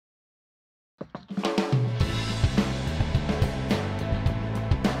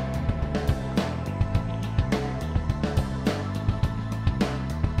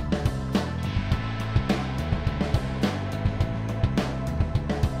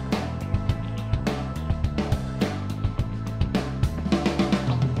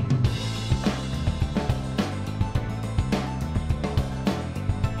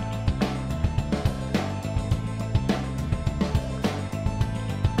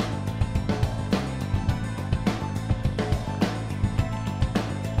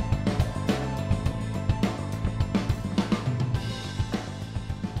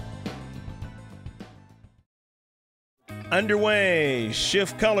underway.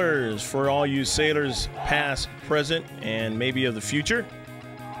 Shift colors for all you sailors past, present, and maybe of the future.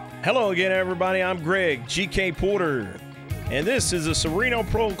 Hello again, everybody. I'm Greg, GK Porter, and this is a Sereno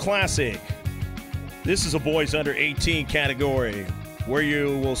Pro Classic. This is a boys under 18 category where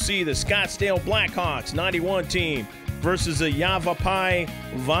you will see the Scottsdale Blackhawks 91 team versus the Yavapai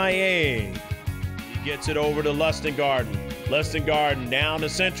Valle. He gets it over to Lustin-Garden. Lustin-Garden down to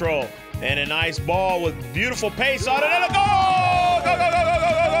Central. And a nice ball with beautiful pace on it. And a goal! Go, go, go, go,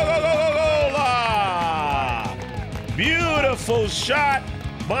 go, go, go, go, go, go, ah! Beautiful shot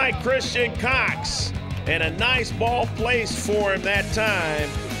by Christian Cox. And a nice ball placed for him that time.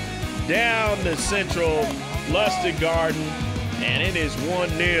 Down to Central, Lustin-Garden. And it is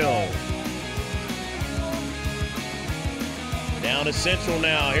 1-0. Down to Central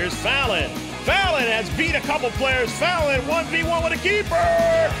now. Here's Fallon. Fallon has beat a couple players. Fallon 1v1 with a keeper.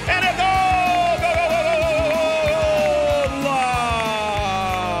 And a goal! Go, go, go, go, go, go,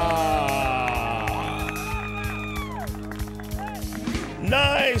 go!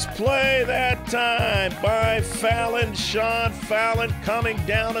 Nice play that time by Fallon. Sean Fallon coming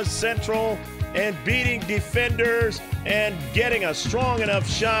down to Central and beating defenders and getting a strong enough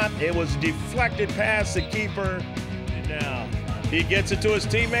shot. It was deflected past the keeper. And now he gets it to his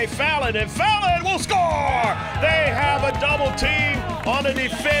teammate Fallon, and Fallon will score! They have a double team on the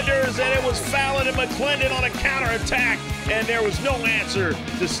defenders, and it was Fallon and McClendon on a counterattack, and there was no answer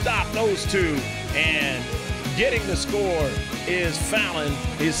to stop those two. And getting the score is Fallon,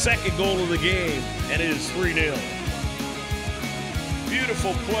 his second goal of the game, and it is 3-0.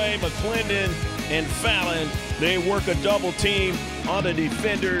 Beautiful play, McClendon and Fallon. They work a double team on the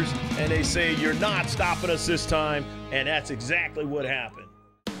defenders, and they say, "You're not stopping us this time," and that's exactly what happened.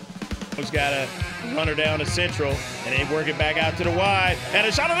 He's got a runner down to Central, and they work it back out to the wide, and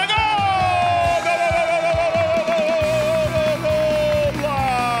a shot on the goal! Go, go, go, go, go, go, go, go, go, go,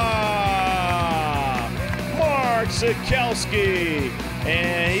 Mark Sikelski,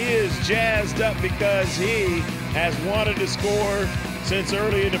 and he is jazzed up because he has wanted to score since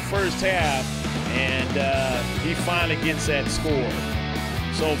early in the first half, and he finally gets that score.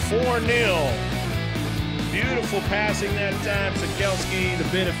 So 4-0. Beautiful passing that time. Sikelski, the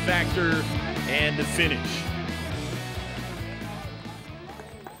benefactor, and the finish.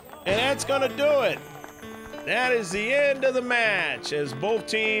 And that's going to do it. That is the end of the match as both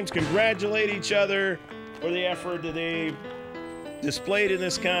teams congratulate each other for the effort that they displayed in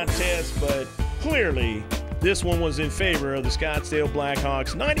this contest, but clearly this one was in favor of the Scottsdale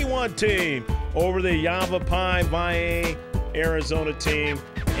Blackhawks 91 team over the Yavapai Valle Arizona team.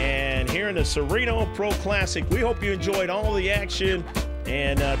 And here in the Sereno Pro Classic, we hope you enjoyed all the action,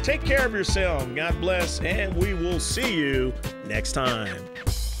 and take care of yourself. God bless, and we will see you next time.